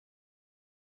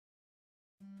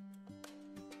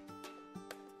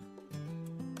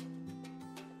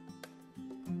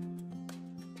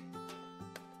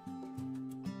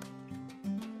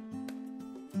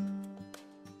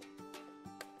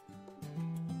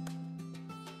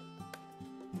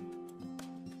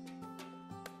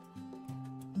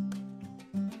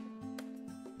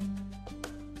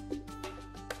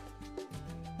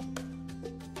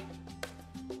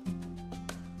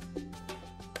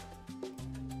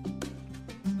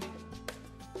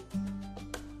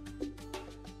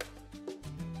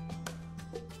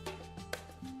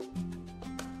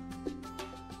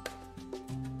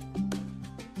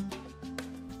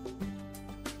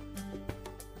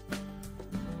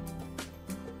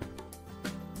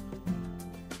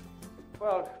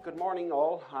Well, good morning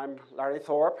all. I'm Larry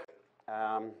Thorpe.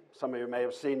 Some of you may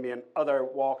have seen me in other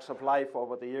walks of life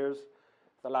over the years.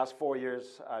 The last 4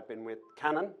 years I've been with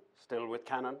Canon, still with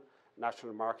Canon,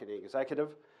 National Marketing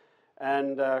Executive,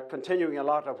 and continuing a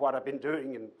lot of what I've been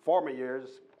doing in former years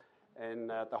in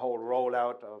the whole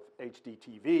rollout of HD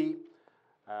TV,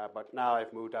 but now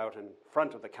I've moved out in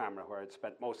front of the camera where I'd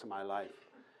spent most of my life.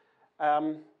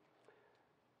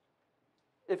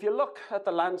 If you look at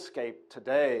the landscape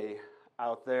today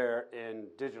out there in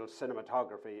digital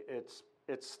cinematography, it's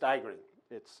staggering.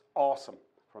 It's awesome,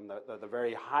 from the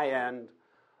very high end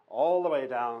all the way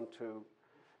down to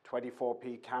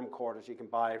 24p camcorders you can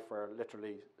buy for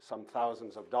literally some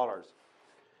thousands of dollars.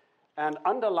 And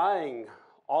underlying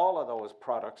all of those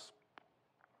products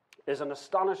is an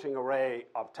astonishing array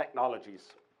of technologies,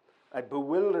 a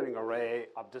bewildering array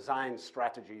of design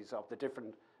strategies of the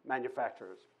different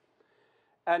manufacturers.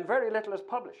 And very little is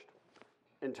published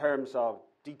in terms of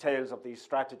details of these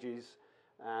strategies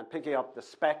and picking up the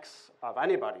specs of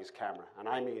anybody's camera, and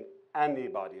I mean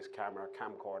anybody's camera,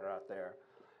 camcorder out there.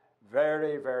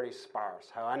 Very, very sparse.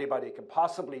 How anybody can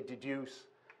possibly deduce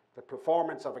the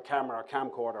performance of a camera or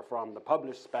camcorder from the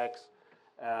published specs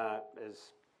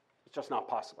is just not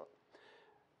possible.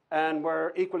 And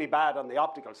we're equally bad on the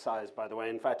optical side, by the way.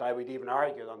 In fact, I would even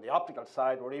argue on the optical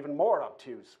side, we're even more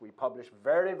obtuse. We publish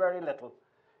very, very little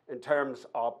in terms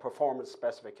of performance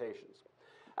specifications.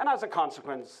 And as a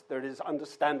consequence, there is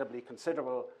understandably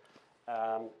considerable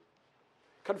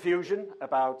confusion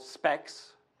about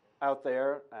specs out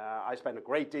there. I spend a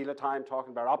great deal of time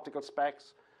talking about optical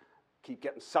specs, keep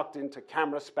getting sucked into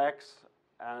camera specs,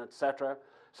 etc.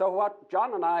 So what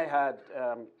John and I had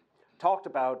talked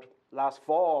about last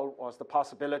fall was the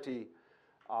possibility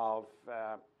of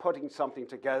putting something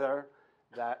together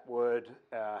that would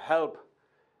help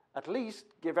at least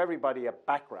give everybody a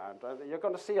background. You're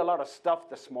going to see a lot of stuff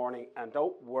this morning, and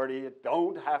don't worry, you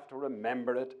don't have to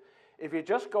remember it. If you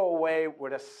just go away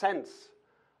with a sense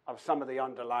of some of the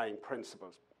underlying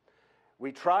principles.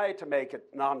 We try to make it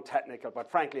non-technical, but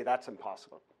frankly that's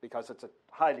impossible because it's a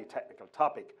highly technical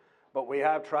topic, but we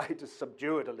have tried to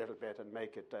subdue it a little bit and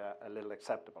make it a little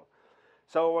acceptable.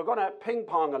 So we're going to ping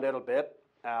pong a little bit.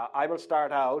 I will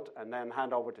start out and then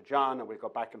hand over to John, and we'll go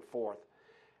back and forth.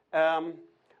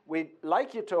 We'd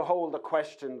like you to hold the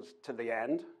questions to the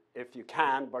end, if you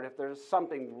can, but if there's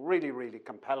something really, really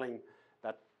compelling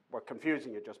that we're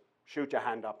confusing you, just shoot your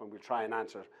hand up and we'll try and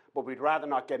answer it. But we'd rather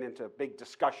not get into a big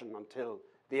discussion until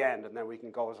the end, and then we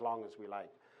can go as long as we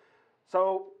like.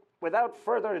 So without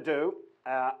further ado,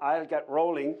 I'll get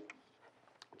rolling.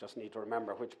 Just need to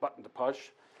remember which button to push.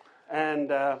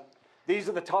 And these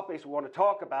are the topics we want to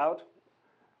talk about.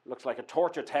 Looks like a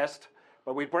torture test,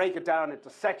 but we break it down into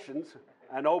sections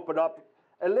and open up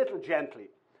a little gently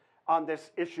on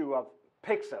this issue of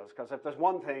pixels, because if there's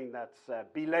one thing that's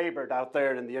belabored out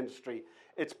there in the industry,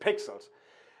 it's pixels.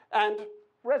 And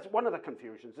one of the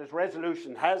confusions is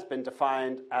resolution has been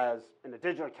defined as, in a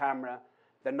digital camera,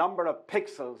 the number of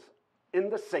pixels in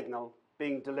the signal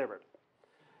being delivered.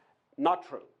 Not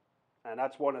true. And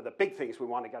that's one of the big things we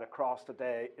want to get across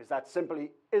today, is that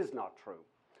simply is not true.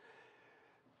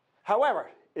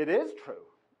 However, it is true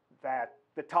that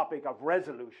the topic of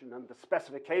resolution and the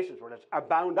specifications for it are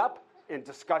bound up in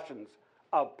discussions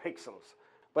of pixels.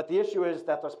 But the issue is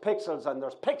that there's pixels and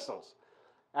there's pixels.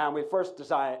 And we first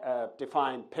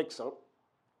define pixel.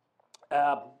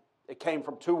 It came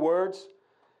from two words.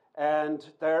 And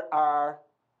there are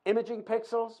imaging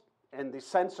pixels in the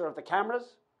sensor of the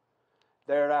cameras.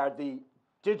 There are the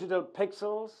digital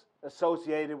pixels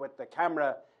associated with the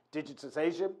camera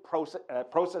digitization,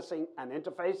 processing and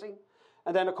interfacing.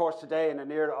 And then, of course, today in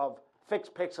an era of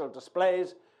fixed pixel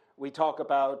displays, we talk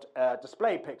about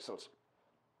display pixels.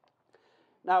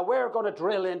 Now, we're going to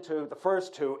drill into the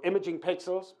first two, imaging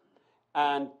pixels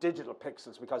and digital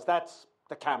pixels, because that's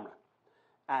the camera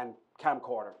and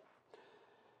camcorder.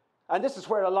 And this is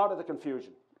where a lot of the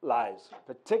confusion lies,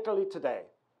 particularly today.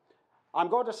 I'm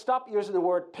going to stop using the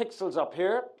word pixels up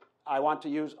here. I want to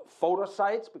use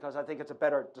photosites because I think it's a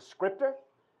better descriptor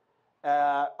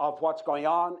of what's going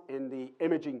on in the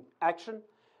imaging action.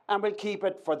 And we'll keep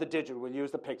it for the digital. We'll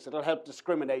use the pixel. It'll help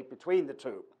discriminate between the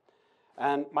two.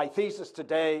 And my thesis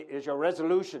today is your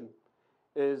resolution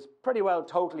is pretty well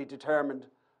totally determined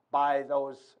by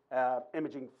those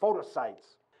imaging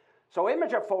photosites. So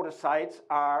imager photosites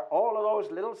are all of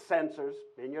those little sensors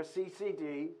in your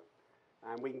CCD,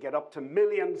 and we can get up to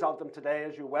millions of them today,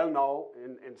 as you well know,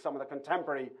 in some of the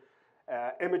contemporary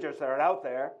imagers that are out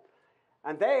there.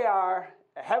 And they are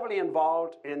heavily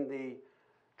involved in the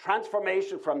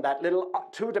transformation from that little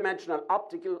two-dimensional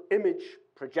optical image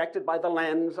projected by the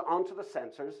lens onto the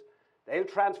sensors. They'll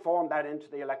transform that into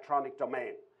the electronic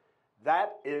domain.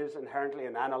 That is inherently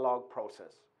an analog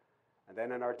process. And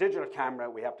then in our digital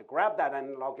camera, we have to grab that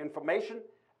analog information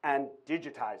and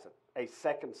digitize it, a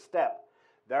second step.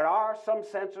 There are some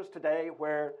sensors today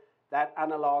where that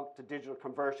analog to digital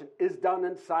conversion is done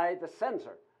inside the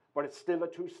sensor, but it's still a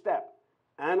two-step.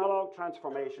 Analog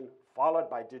transformation followed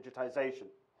by digitization.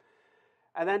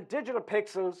 And then digital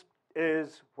pixels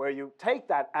is where you take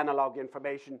that analog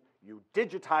information, you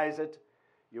digitize it,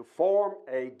 you form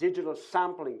a digital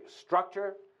sampling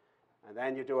structure, and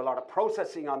then you do a lot of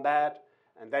processing on that,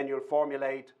 and then you'll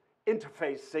formulate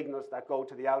interface signals that go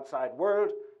to the outside world,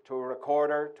 to a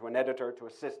recorder, to an editor, to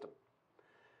a system.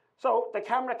 So the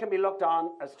camera can be looked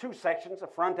on as two sections, a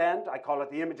front end, I call it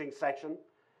the imaging section,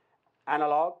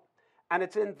 analog, and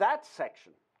it's in that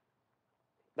section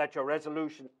that your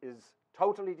resolution is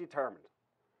totally determined.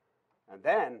 And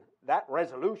then that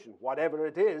resolution, whatever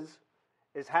it is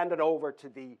handed over to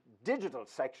the digital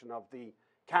section of the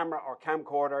camera or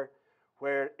camcorder,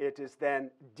 where it is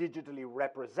then digitally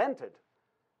represented.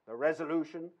 The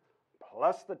resolution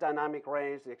plus the dynamic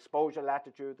range, the exposure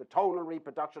latitude, the tonal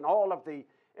reproduction, all of the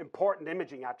important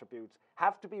imaging attributes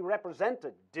have to be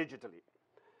represented digitally.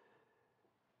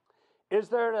 Is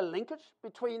there a linkage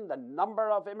between the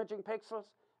number of imaging pixels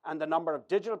and the number of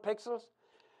digital pixels?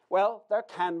 Well, there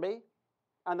can be,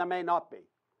 and there may not be.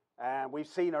 And we've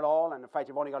seen it all, and in fact,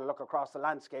 you've only got to look across the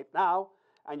landscape now,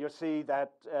 and you'll see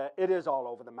that it is all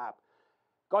over the map.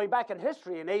 Going back in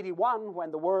history, in '81, when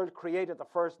the world created the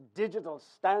first digital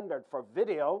standard for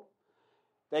video,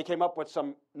 they came up with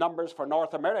some numbers for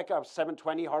North America of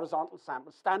 720 horizontal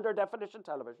samples, standard definition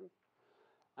television,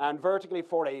 and vertically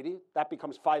 480. That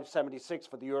becomes 576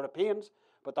 for the Europeans,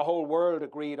 but the whole world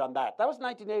agreed on that. That was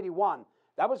 1981.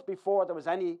 That was before there was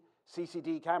any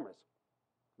CCD cameras.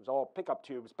 It was all pickup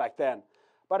tubes back then.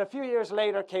 But a few years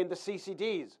later came the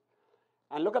CCDs.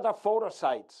 And look at their photo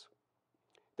sites.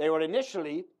 They were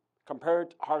initially,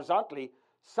 compared horizontally,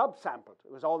 subsampled.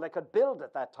 It was all they could build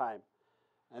at that time.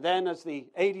 And then as the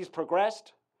 80s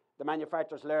progressed, the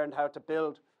manufacturers learned how to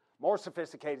build more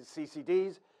sophisticated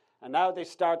CCDs, and now they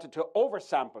started to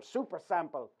oversample,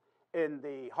 supersample in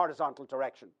the horizontal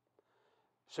direction.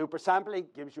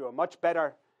 Supersampling gives you a much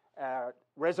better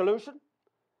resolution,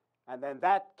 and then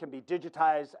that can be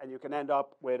digitized, and you can end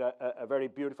up with a very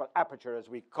beautiful aperture, as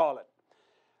we call it.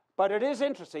 But it is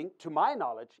interesting, to my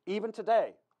knowledge, even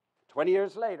today, 20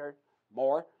 years later,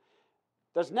 more,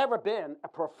 there's never been a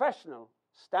professional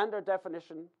standard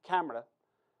definition camera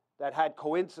that had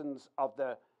coincidence of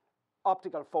the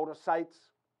optical photo sites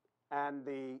and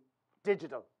the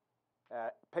digital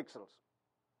pixels.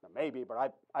 Now, maybe,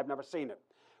 but I've never seen it.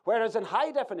 Whereas in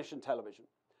high definition television,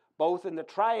 both in the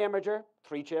tri-imager,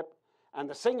 3-chip, and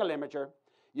the single imager,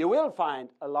 you will find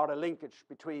a lot of linkage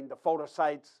between the photo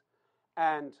sites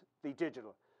and the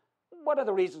digital. One of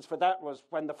the reasons for that was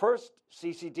when the first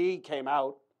CCD came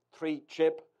out,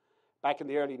 3-chip, back in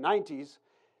the early 90s,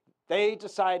 they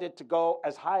decided to go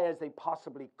as high as they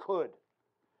possibly could.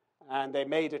 And they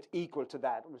made it equal to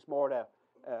that. It was more a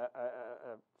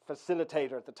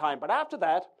facilitator at the time. But after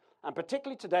that, and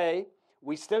particularly today,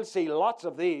 we still see lots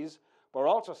of these. We're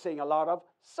also seeing a lot of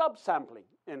subsampling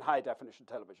in high definition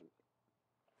television.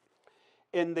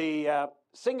 In the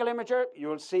single imager,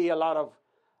 you'll see a lot of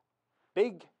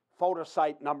big photo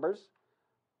site numbers,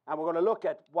 and we're going to look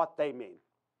at what they mean.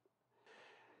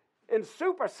 In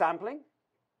super sampling,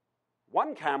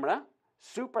 one camera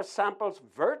super samples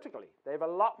vertically. They have a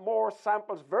lot more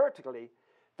samples vertically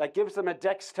that gives them a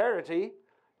dexterity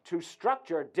to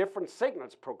structure different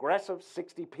signals, progressive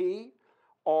 60p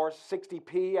or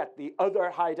 60p at the other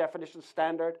high definition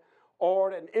standard,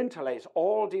 or an interlace,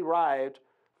 all derived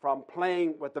from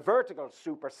playing with the vertical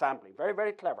super sampling. Very,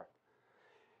 very clever.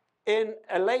 In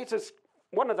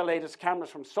one of the latest cameras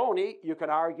from Sony, you can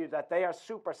argue that they are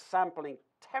super sampling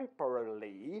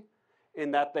temporarily,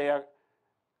 in that they are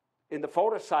in the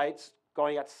photo sites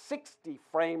going at 60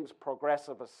 frames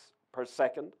progressive per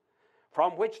second,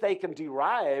 from which they can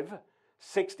derive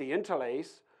 60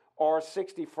 interlace or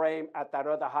 60 frame at that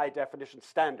other high definition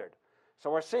standard.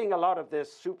 So we're seeing a lot of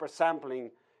this super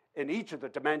sampling in each of the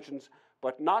dimensions,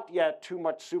 but not yet too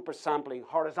much super sampling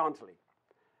horizontally.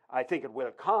 I think it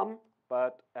will come,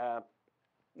 but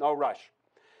no rush.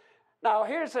 Now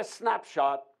here's a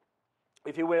snapshot,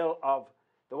 if you will, of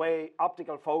the way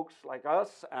optical folks like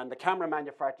us and the camera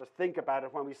manufacturers think about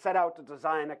it when we set out to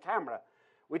design a camera.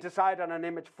 We decide on an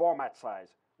image format size.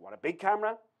 Want a big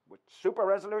camera with super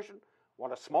resolution?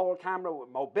 Want a small camera with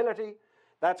mobility?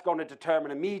 That's going to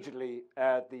determine immediately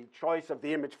the choice of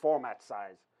the image format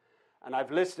size. And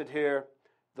I've listed here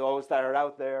those that are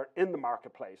out there in the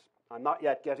marketplace. I'm not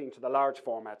yet getting to the large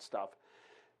format stuff.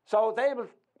 So they will,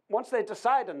 once they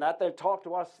decide on that, they'll talk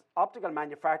to us optical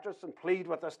manufacturers and plead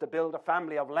with us to build a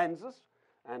family of lenses,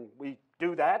 and we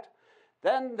do that.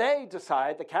 Then they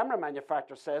decide, the camera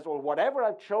manufacturer says, well, whatever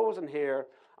I've chosen here,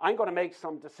 I'm going to make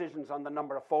some decisions on the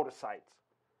number of photosites.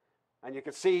 And you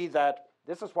can see that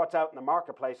this is what's out in the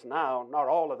marketplace now, not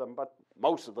all of them, but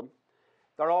most of them.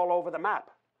 They're all over the map.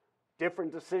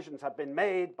 Different decisions have been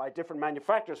made by different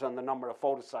manufacturers on the number of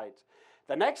photosites.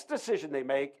 The next decision they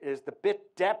make is the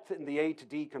bit depth in the A to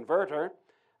D converter,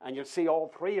 and you'll see all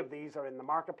three of these are in the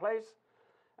marketplace.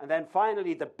 And then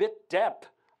finally, the bit depth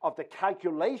of the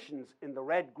calculations in the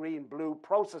red, green, blue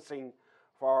processing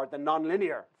for the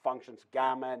nonlinear functions,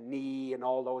 gamma, ni, and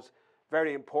all those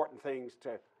very important things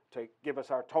to give us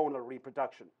our tonal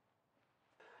reproduction.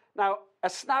 Now, a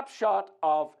snapshot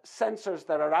of sensors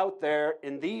that are out there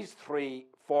in these three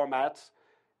formats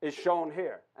is shown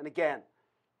here. And again,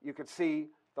 you can see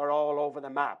they're all over the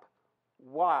map.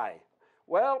 Why?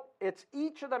 Well, it's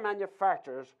each of the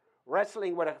manufacturers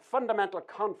wrestling with a fundamental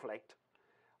conflict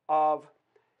of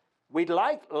we'd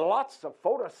like lots of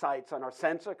photosites on our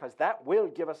sensor because that will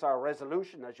give us our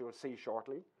resolution, as you will see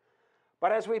shortly.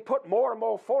 But as we put more and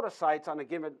more photosites on a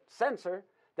given sensor,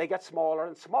 they get smaller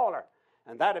and smaller.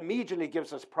 And that immediately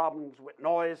gives us problems with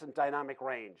noise and dynamic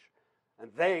range.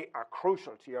 And they are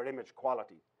crucial to your image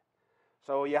quality.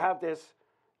 So you have this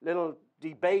little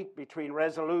debate between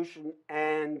resolution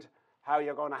and how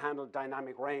you're going to handle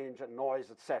dynamic range and noise,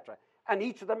 etc. And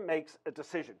each of them makes a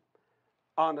decision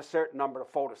on a certain number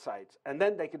of photosites. And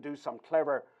then they can do some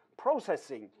clever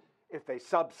processing if they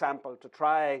subsample to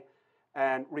try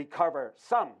and recover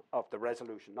some of the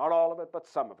resolution. Not all of it, but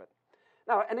some of it.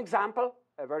 Now, an example,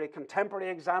 a very contemporary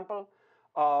example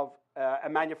of a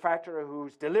manufacturer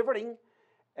who's delivering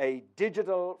a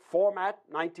digital format,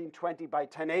 1920 by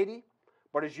 1080,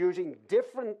 but is using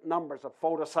different numbers of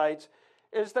photosites,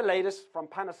 is the latest from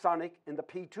Panasonic in the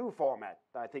P2 format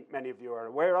that I think many of you are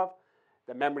aware of,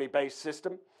 the memory-based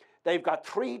system. They've got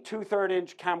three 2/3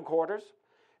 inch camcorders.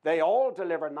 They all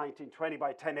deliver 1920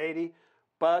 by 1080,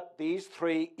 but these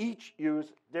three each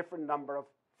use different number of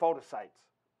photosites.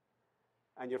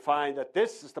 And you find that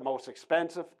this is the most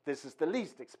expensive, this is the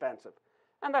least expensive.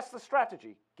 And that's the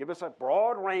strategy. Give us a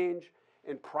broad range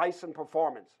in price and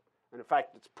performance. And in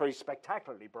fact, it's pretty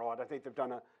spectacularly broad. I think they've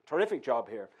done a terrific job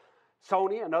here.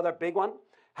 Sony, another big one,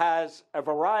 has a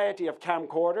variety of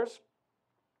camcorders,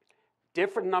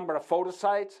 different number of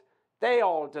photosites. They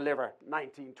all deliver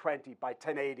 1920 by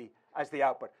 1080 as the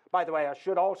output. By the way, I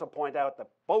should also point out that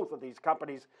both of these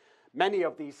companies, many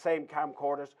of these same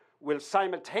camcorders, will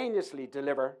simultaneously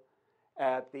deliver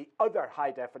the other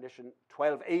high definition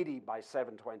 1280 by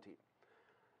 720.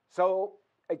 So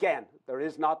again, there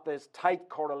is not this tight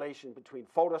correlation between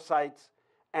photosites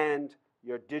and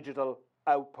your digital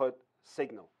output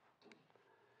signal.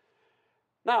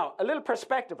 Now, a little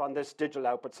perspective on this digital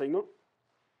output signal.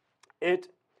 It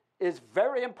is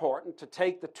very important to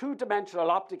take the two-dimensional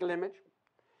optical image,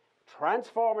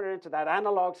 transform it into that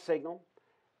analog signal,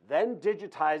 then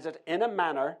digitize it in a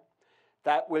manner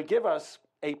that will give us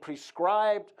a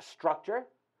prescribed structure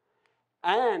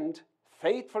and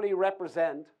faithfully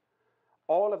represent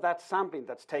all of that sampling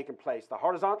that's taken place, the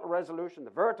horizontal resolution,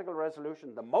 the vertical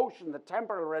resolution, the motion, the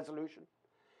temporal resolution,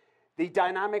 the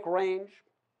dynamic range,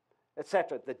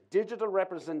 etc. The digital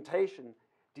representation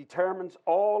determines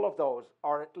all of those,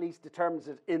 or at least determines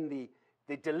it in the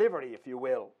delivery, if you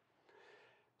will.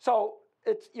 So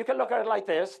you can look at it like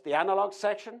this. The analog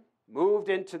section moved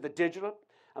into the digital.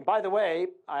 And by the way,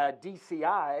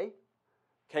 DCI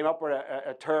came up with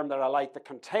a term that I like, the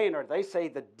container. They say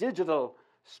the digital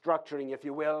structuring, if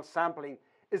you will, sampling,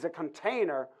 is a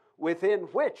container within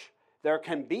which there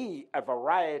can be a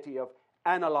variety of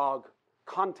analog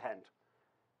content,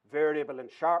 variable in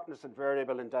sharpness and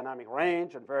variable in dynamic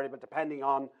range and variable depending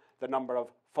on the number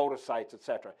of photosites,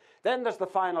 etc. Then there's the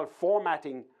final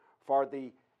formatting for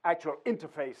the actual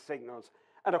interface signals.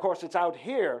 And of course, it's out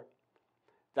here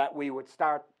that we would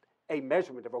start a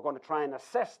measurement if we're going to try and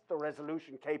assess the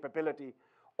resolution capability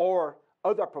or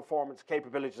other performance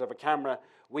capabilities of a camera.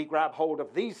 We grab hold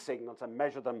of these signals and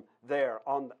measure them there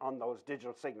on those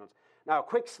digital signals. Now, a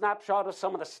quick snapshot of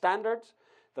some of the standards.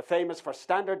 The famous for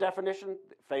standard definition,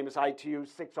 the famous ITU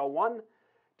 601,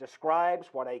 describes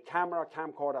what a camera or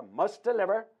camcorder must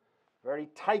deliver, very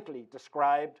tightly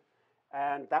described,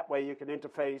 and that way you can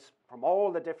interface from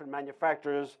all the different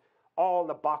manufacturers, all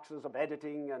the boxes of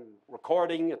editing and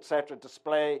recording, etc.,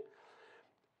 display.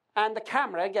 And the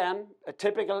camera, again, a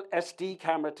typical SD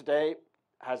camera today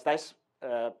has this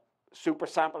super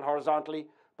sampled horizontally,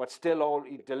 but still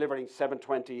only delivering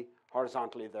 720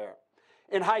 horizontally there.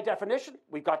 In high definition,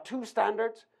 we've got two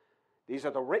standards. These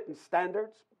are the written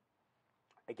standards.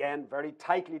 Again, very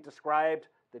tightly described,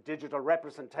 the digital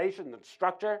representation and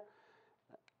structure.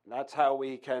 That's how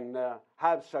we can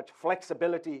have such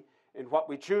flexibility in what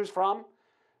we choose from.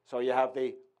 So you have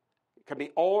it can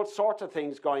be all sorts of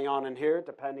things going on in here,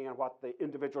 depending on what the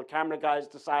individual camera guys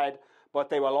decide, but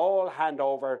they will all hand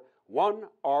over one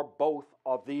or both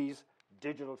of these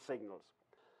digital signals.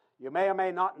 You may or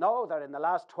may not know that in the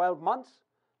last 12 months,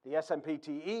 the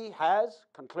SMPTE has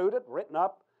concluded, written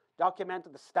up,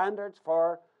 documented the standards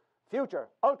for future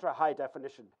ultra-high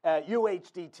definition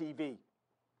UHD TV.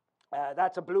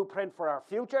 That's a blueprint for our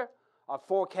future of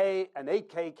 4K and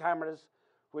 8K cameras,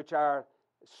 which are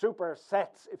super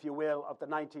sets, if you will, of the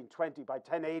 1920 by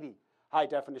 1080 high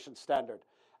definition standard.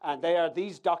 And they are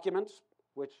these documents,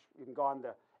 which you can go on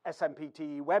the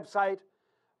SMPTE website,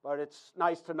 but it's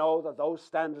nice to know that those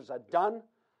standards are done.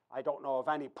 I don't know of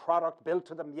any product built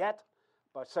to them yet,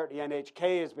 but certainly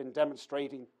NHK has been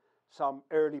demonstrating some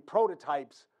early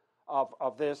prototypes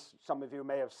of this. Some of you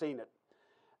may have seen it.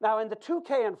 Now, in the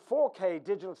 2K and 4K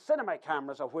digital cinema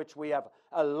cameras, of which we have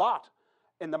a lot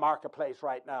in the marketplace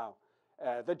right now,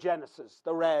 the Genesis,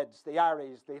 the Reds, the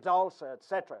Aries, the Dalsa,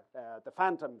 etc., the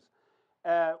Phantoms,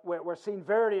 we're seeing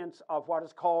variants of what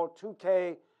is called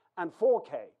 2K and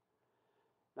 4K.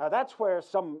 Now, that's where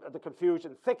some of the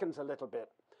confusion thickens a little bit,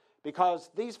 because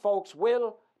these folks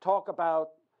will talk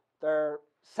about their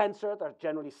sensor. They're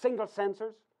generally single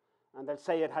sensors, and they'll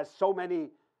say it has so many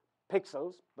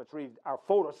pixels, which really are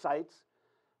photo sites,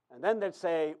 and then they'll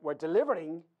say we're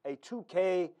delivering a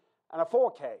 2K and a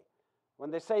 4K.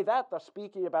 When they say that, they're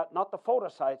speaking about not the photo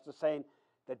sites, they're saying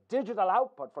the digital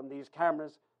output from these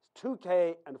cameras is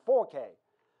 2K and 4K.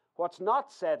 What's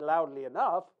not said loudly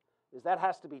enough is that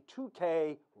has to be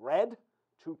 2K red,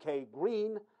 2K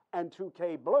green, and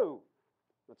 2K blue.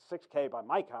 That's 6K by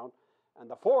my count. And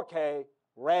the 4K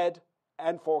red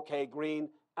and 4K green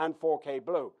and 4K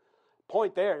blue.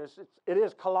 Point there is it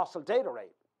is colossal data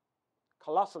rate.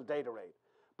 Colossal data rate.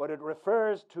 But it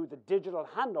refers to the digital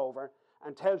handover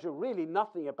and tells you really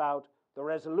nothing about the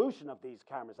resolution of these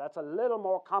cameras. That's a little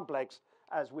more complex,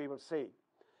 as we will see.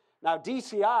 Now,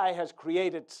 DCI has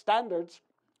created standards,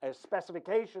 a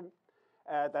specification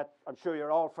that I'm sure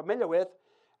you're all familiar with,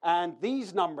 and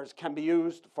these numbers can be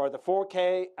used for the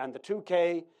 4K and the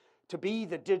 2K to be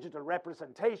the digital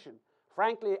representation.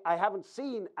 Frankly, I haven't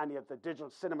seen any of the digital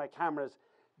cinema cameras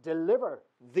deliver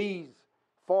these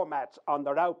formats on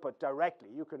their output directly.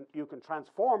 You can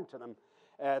transform to them.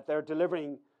 They're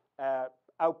delivering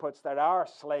outputs that are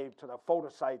slave to the photo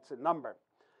sites in number.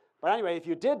 But anyway, if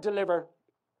you did deliver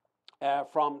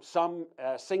from some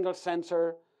single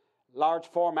sensor, large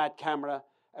format camera,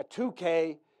 a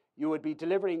 2K, you would be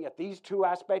delivering at these two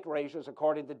aspect ratios,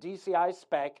 according to the DCI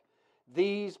spec,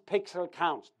 these pixel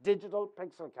counts, digital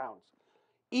pixel counts,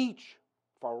 each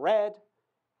for red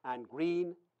and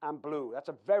green and blue. That's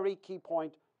a very key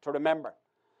point to remember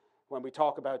when we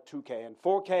talk about 2K and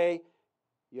 4K.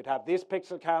 You'd have this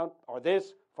pixel count, or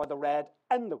this, for the red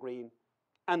and the green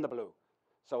and the blue.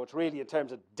 So it's really, in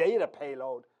terms of data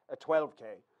payload, a 12K.